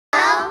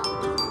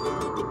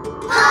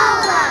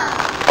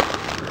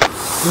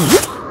The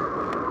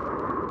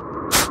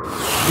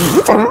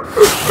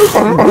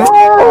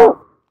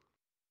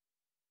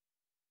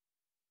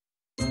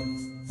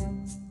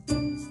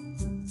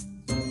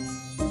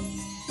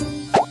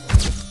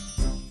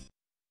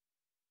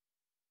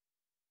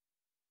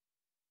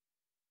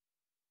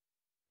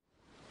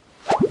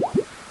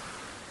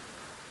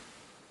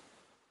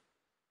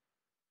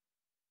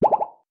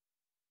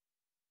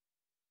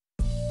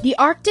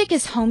Arctic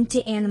is home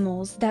to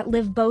animals that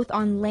live both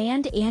on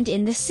land and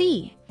in the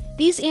sea.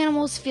 These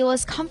animals feel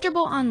as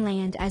comfortable on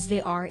land as they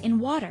are in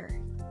water.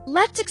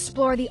 Let's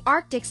explore the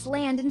Arctic's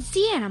land and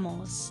sea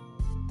animals.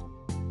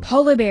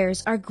 Polar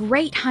bears are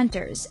great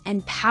hunters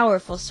and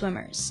powerful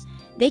swimmers.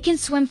 They can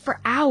swim for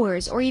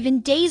hours or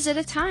even days at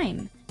a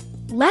time.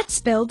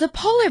 Let's build a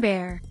polar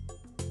bear.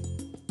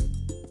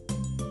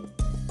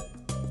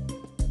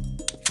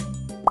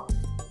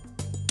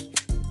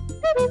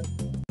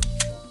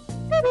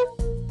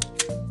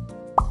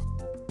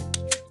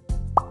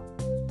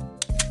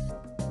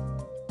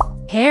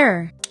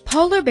 Hair.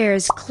 Polar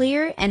bears'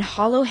 clear and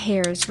hollow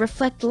hairs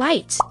reflect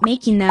light,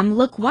 making them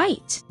look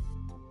white.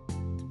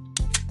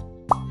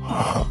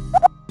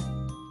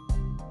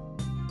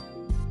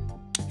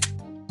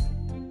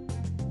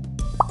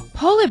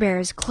 Polar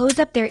bears close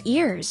up their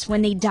ears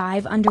when they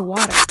dive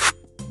underwater.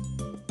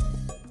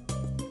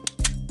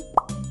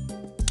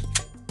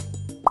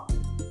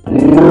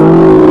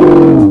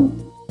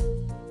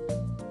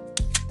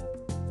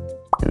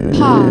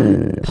 Paw.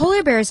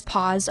 Polar bears'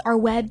 paws are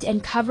webbed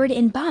and covered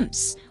in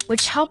bumps,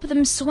 which help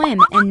them swim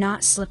and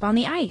not slip on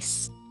the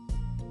ice.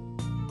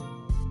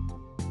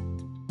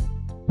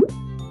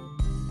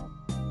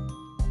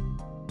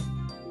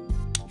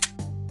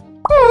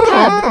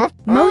 Cub.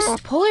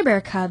 Most polar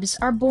bear cubs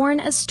are born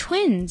as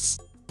twins.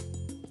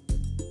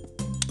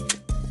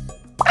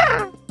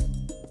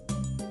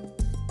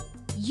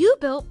 You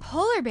built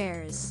polar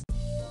bears.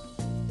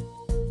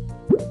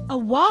 A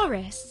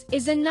walrus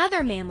is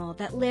another mammal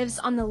that lives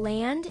on the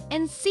land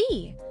and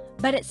sea,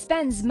 but it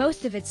spends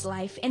most of its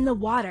life in the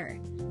water.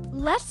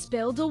 Let's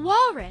build a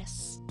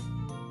walrus.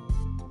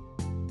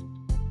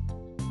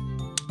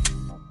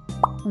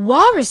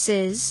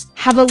 Walruses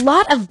have a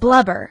lot of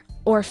blubber,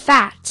 or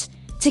fat,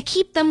 to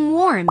keep them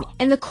warm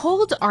in the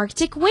cold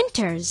Arctic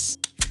winters.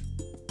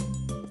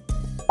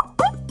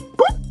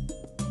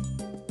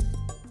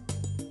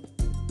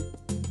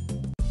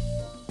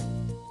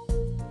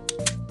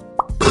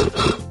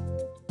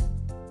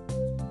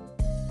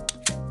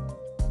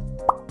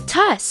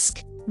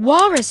 Tusk.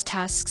 Walrus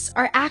tusks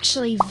are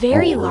actually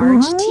very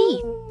large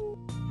teeth.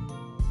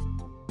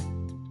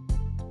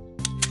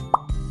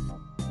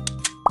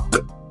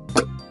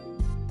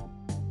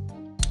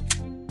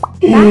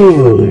 Back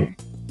flipper.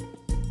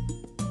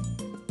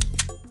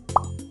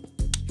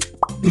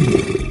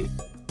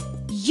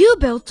 You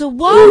built a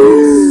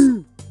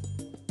walrus.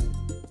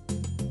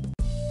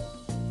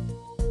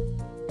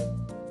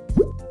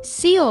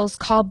 Seals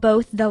call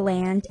both the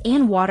land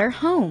and water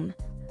home.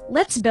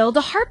 Let's build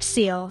a harp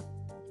seal.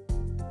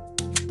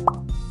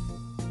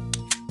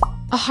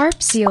 A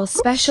harp seal's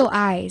special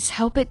eyes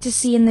help it to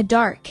see in the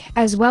dark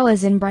as well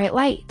as in bright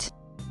light.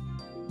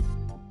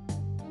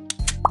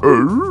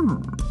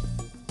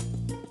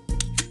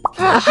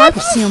 A harp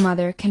seal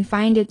mother can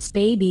find its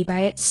baby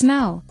by its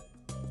smell.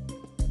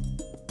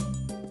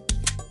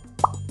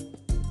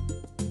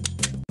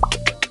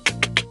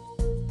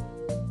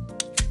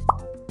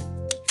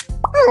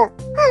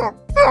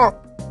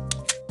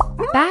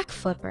 Back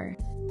flipper.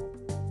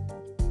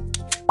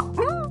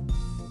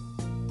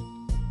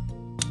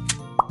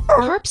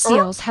 Harp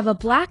seals have a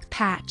black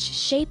patch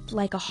shaped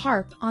like a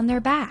harp on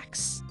their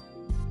backs.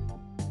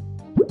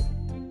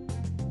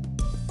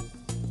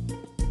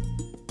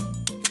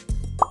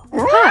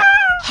 Pup.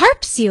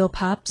 Harp seal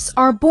pups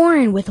are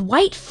born with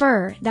white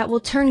fur that will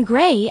turn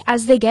gray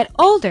as they get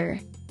older.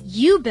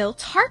 You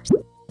built harp.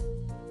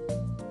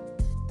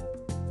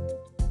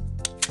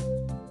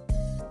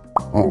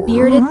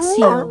 Bearded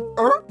seal.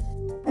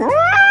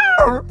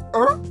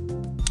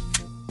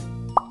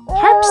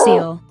 Harp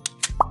seal.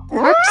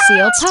 Harp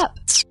seal pup.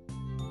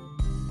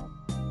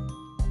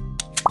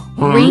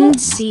 Ringed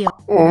seal.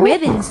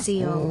 Ribbon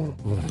seal.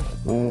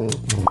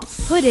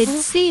 Hooded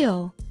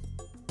seal.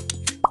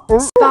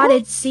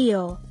 Spotted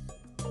seal.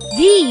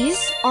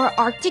 These are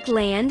Arctic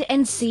land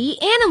and sea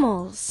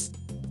animals.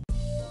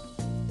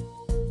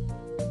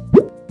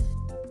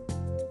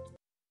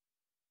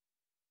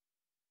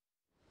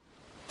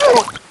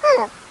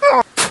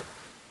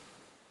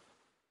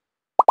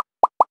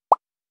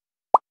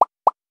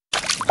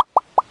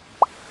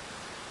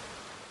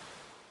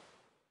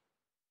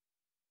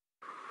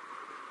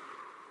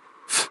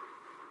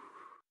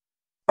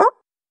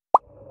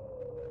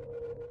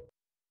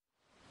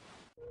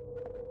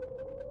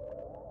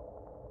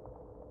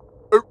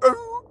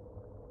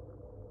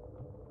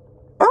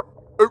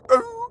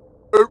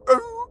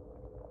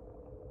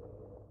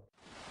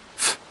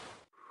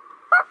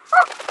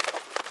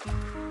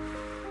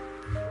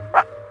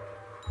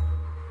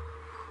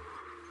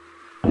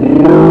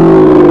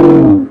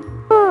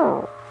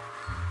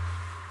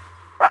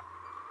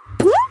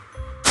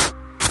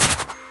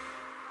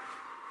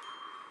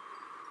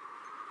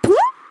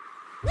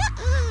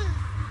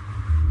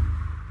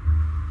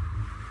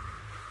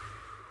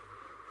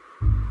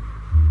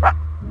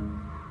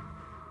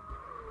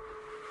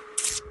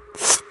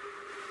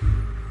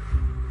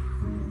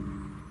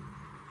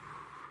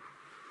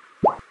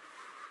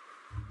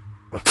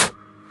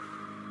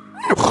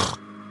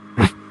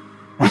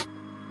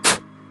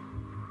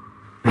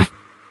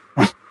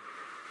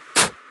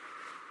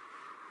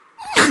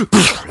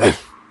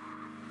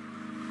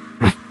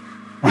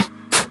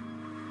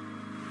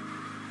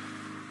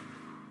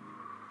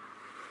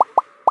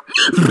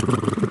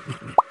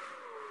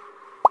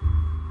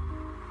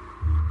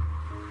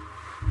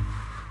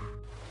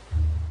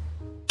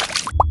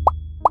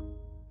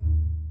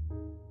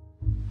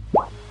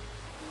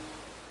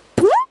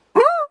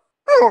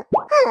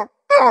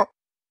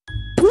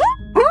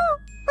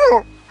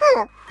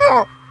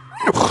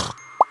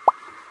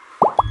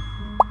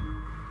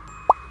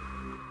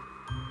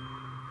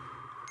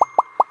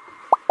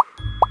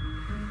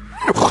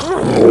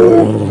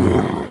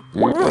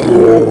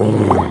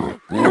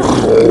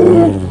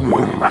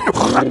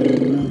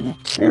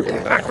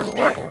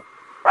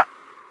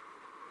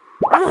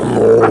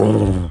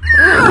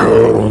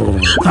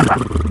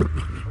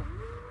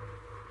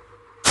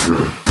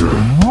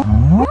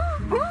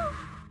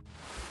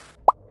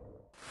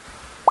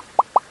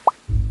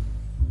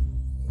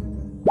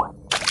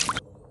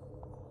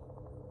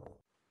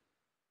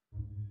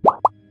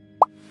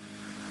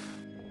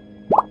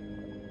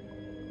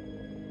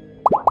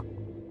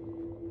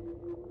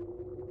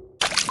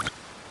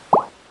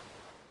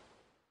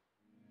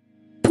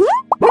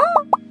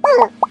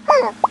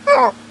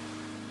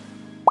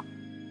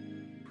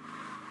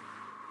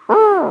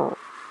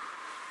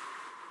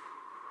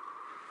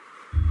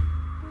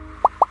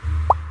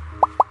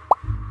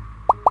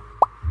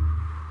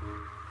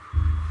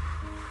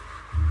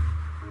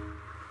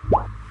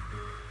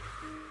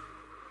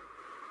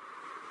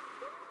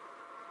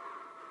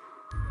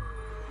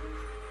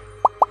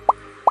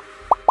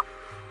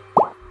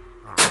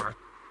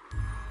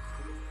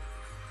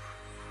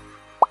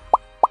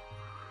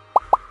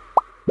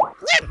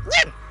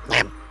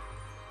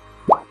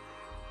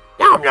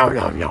 Yum,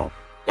 yum, yum.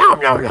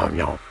 Yum, yum, yum,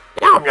 yum.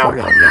 Yum, yum,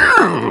 yum,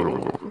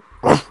 yum.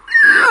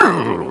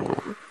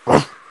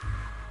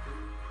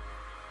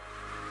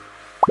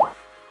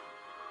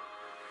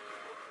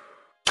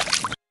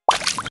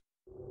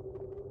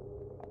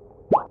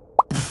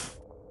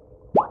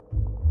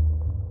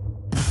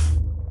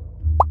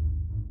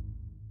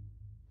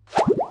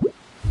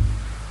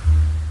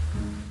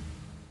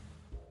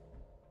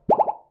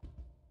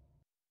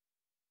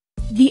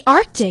 The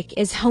Arctic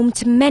is home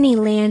to many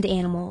land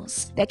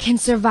animals that can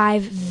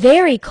survive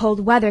very cold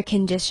weather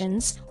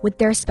conditions with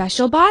their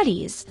special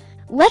bodies.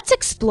 Let's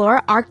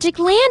explore Arctic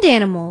land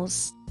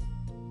animals.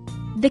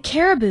 The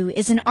caribou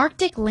is an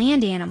Arctic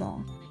land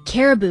animal.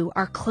 Caribou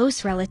are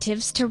close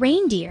relatives to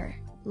reindeer.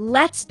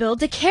 Let's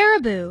build a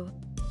caribou.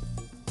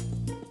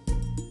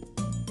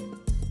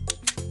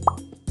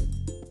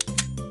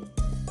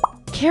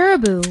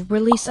 Caribou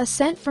release a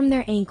scent from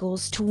their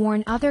ankles to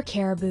warn other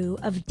caribou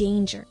of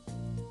danger.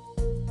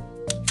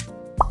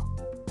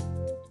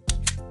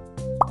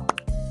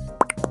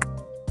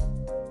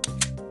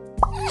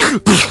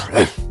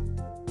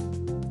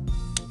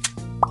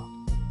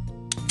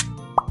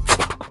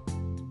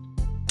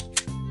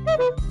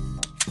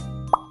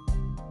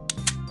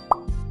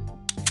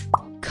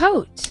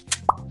 Coat.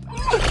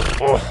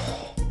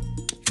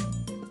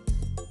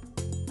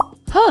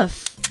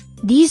 Hoof.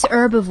 These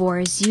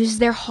herbivores use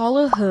their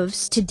hollow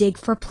hooves to dig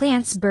for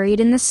plants buried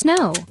in the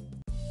snow.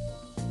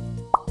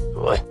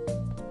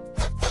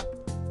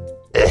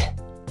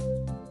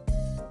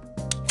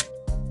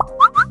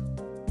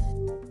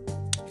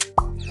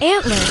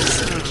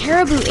 Antlers.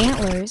 Caribou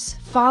antlers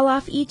fall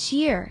off each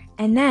year,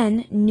 and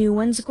then new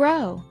ones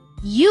grow.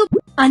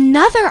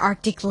 Another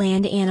Arctic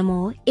land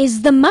animal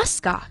is the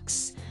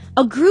muskox.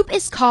 A group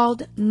is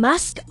called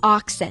musk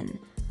oxen.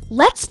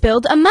 Let's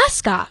build a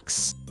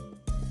muskox.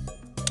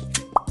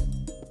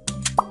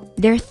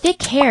 Their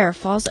thick hair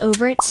falls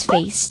over its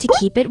face to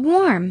keep it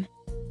warm.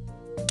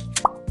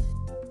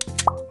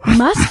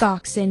 Musk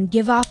oxen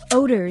give off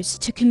odors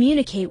to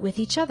communicate with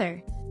each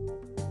other.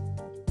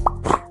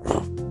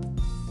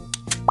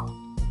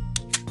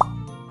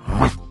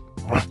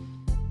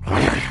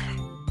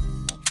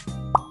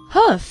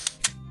 Hoof.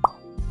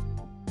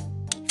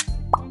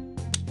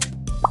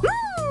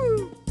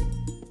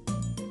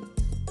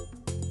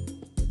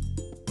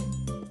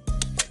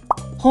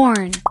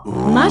 Horn.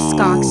 Musk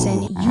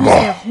oxen use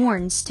their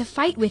horns to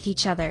fight with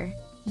each other.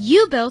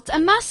 You built a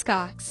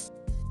muskox.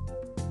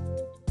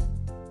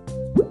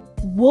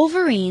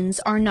 Wolverines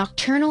are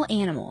nocturnal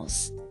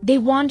animals. They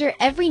wander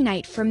every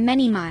night for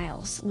many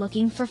miles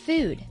looking for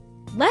food.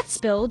 Let's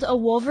build a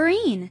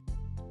wolverine.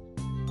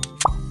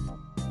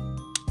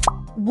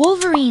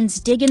 Wolverines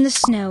dig in the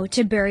snow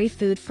to bury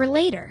food for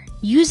later,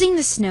 using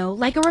the snow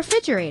like a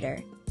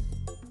refrigerator.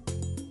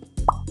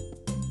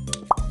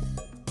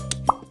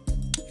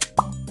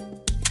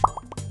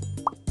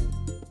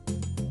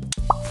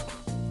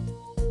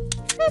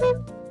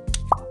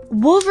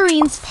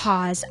 Wolverine's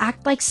paws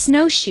act like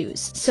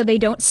snowshoes so they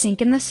don't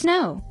sink in the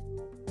snow.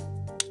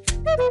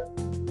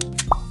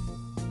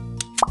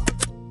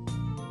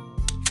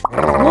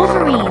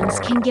 Wolverines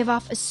can give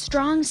off a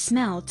strong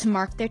smell to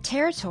mark their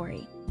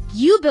territory.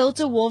 You built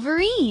a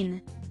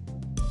wolverine.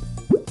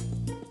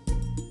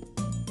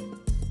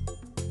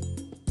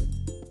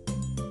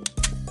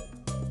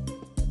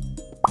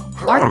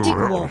 Arctic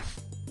wolf.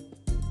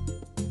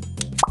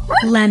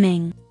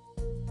 Lemming.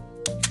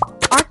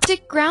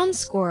 Arctic ground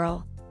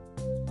squirrel.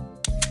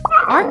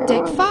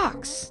 Arctic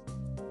fox.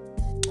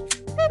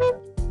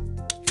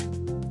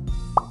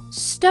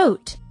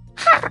 Stoat.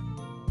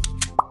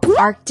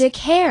 Arctic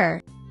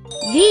hare.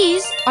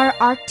 These are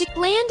Arctic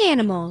land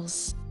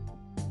animals.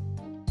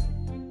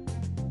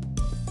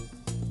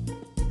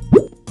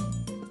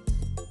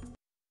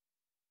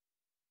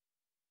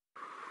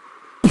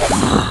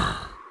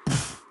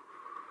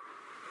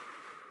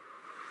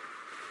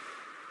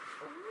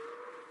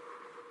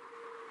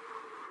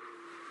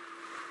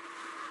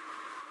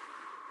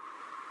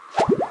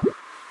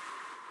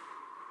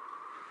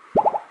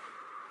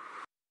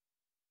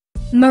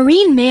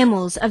 Marine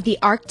mammals of the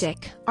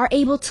Arctic are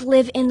able to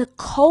live in the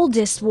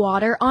coldest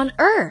water on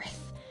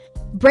Earth.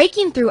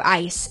 Breaking through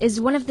ice is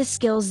one of the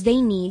skills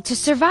they need to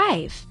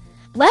survive.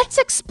 Let's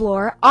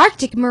explore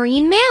Arctic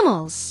marine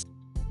mammals.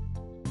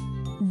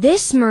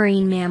 This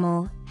marine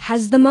mammal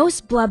has the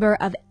most blubber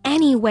of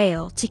any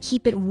whale to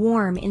keep it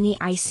warm in the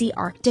icy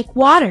Arctic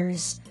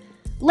waters.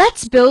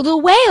 Let's build a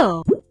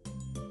whale.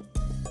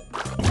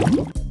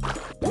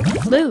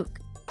 Fluke.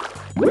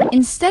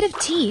 Instead of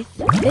teeth,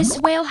 this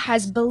whale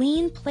has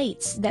baleen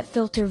plates that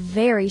filter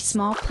very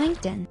small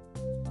plankton.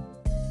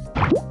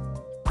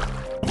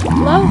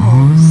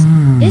 Blowholes.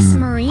 This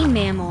marine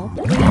mammal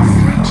breathes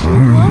through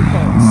 2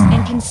 blowholes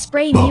and can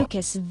spray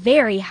mucus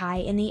very high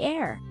in the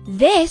air.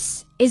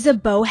 This is a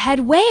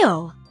bowhead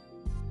whale.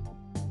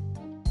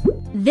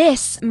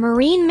 This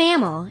marine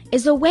mammal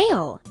is a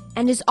whale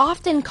and is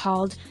often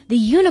called the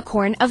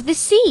unicorn of the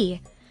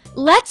sea.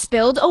 Let's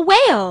build a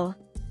whale.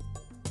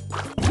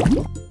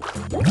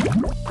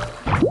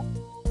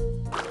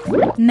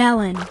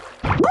 Melon.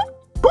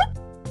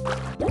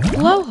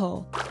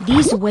 Blowhole.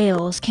 These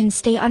whales can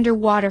stay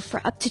underwater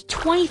for up to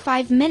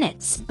 25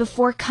 minutes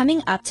before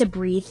coming up to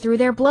breathe through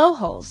their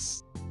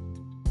blowholes.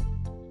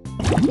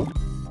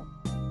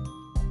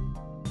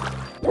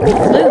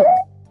 Fluke.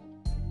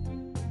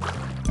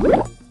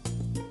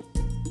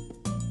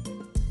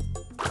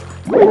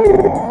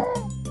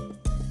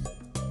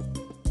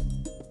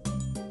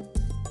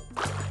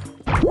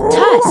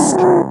 Tusk.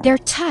 Their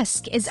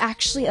tusk is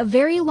actually a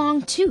very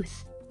long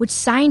tooth, which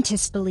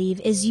scientists believe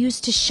is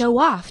used to show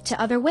off to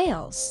other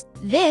whales.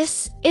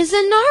 This is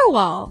a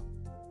narwhal.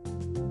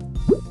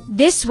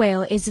 This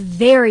whale is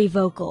very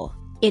vocal.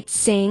 It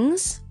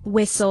sings,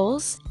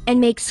 whistles, and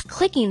makes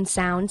clicking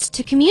sounds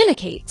to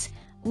communicate.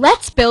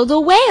 Let's build a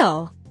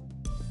whale.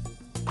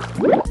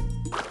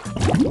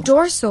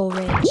 Dorsal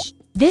ridge.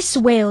 This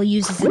whale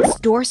uses its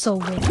dorsal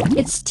ridge.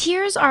 Its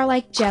tears are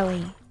like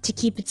jelly to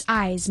keep its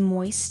eyes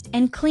moist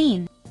and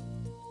clean.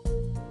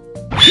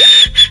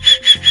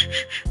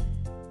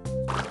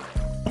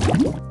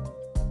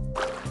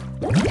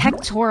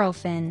 Pectoral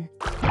fin.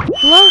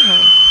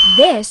 Blowhole.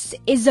 This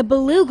is a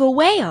beluga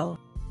whale.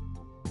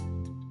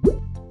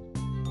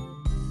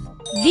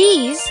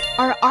 These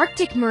are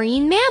Arctic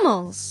marine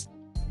mammals.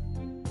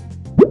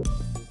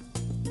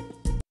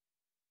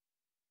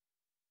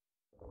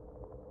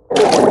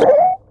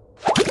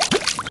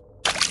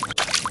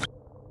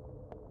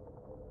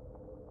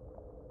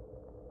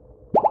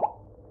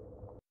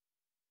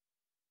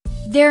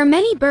 There are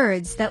many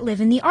birds that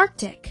live in the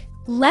Arctic.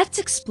 Let's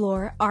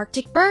explore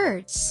Arctic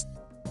birds.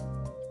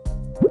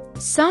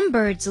 Some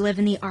birds live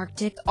in the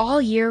Arctic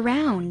all year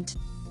round.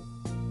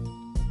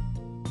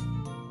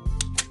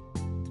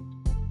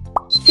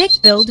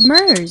 Thick-billed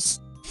murres.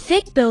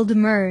 Thick-billed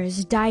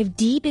murres dive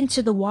deep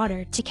into the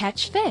water to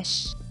catch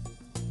fish.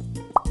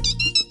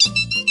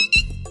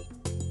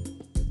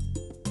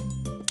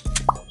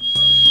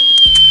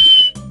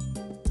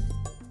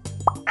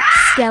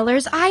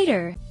 Steller's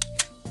eider.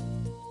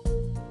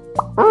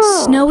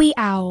 Snowy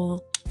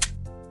owl.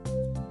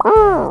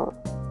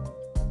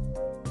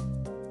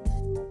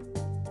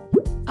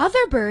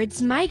 Other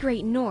birds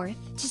migrate north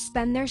to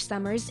spend their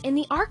summers in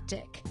the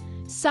Arctic.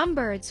 Some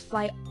birds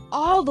fly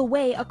all the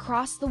way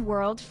across the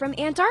world from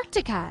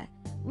Antarctica.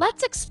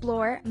 Let's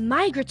explore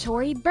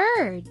migratory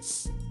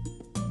birds.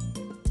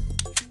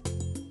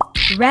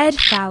 Red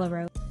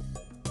phalarope.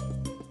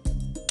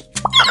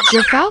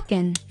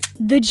 Gerfalcon.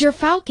 The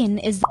gerfalcon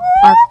is the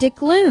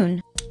Arctic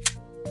loon.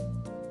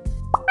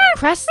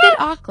 Crested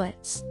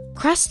auklets.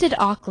 Crested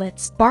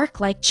auklets bark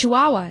like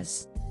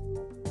chihuahuas.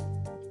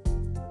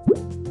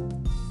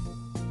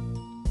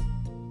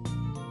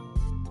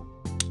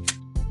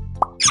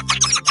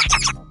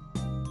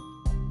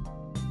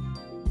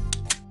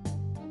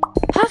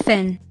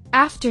 Puffin.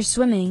 After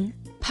swimming,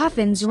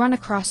 puffins run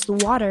across the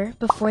water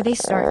before they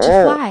start to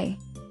fly.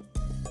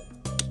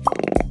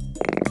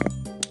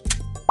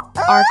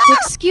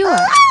 Arctic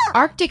skua.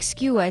 Arctic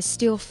skuas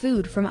steal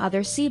food from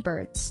other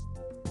seabirds.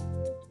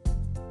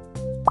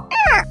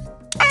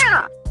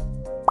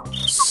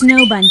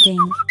 Snow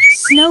bunting.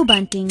 Snow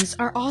buntings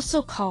are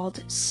also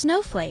called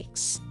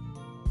snowflakes.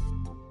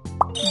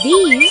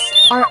 These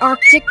are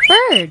Arctic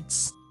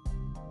birds.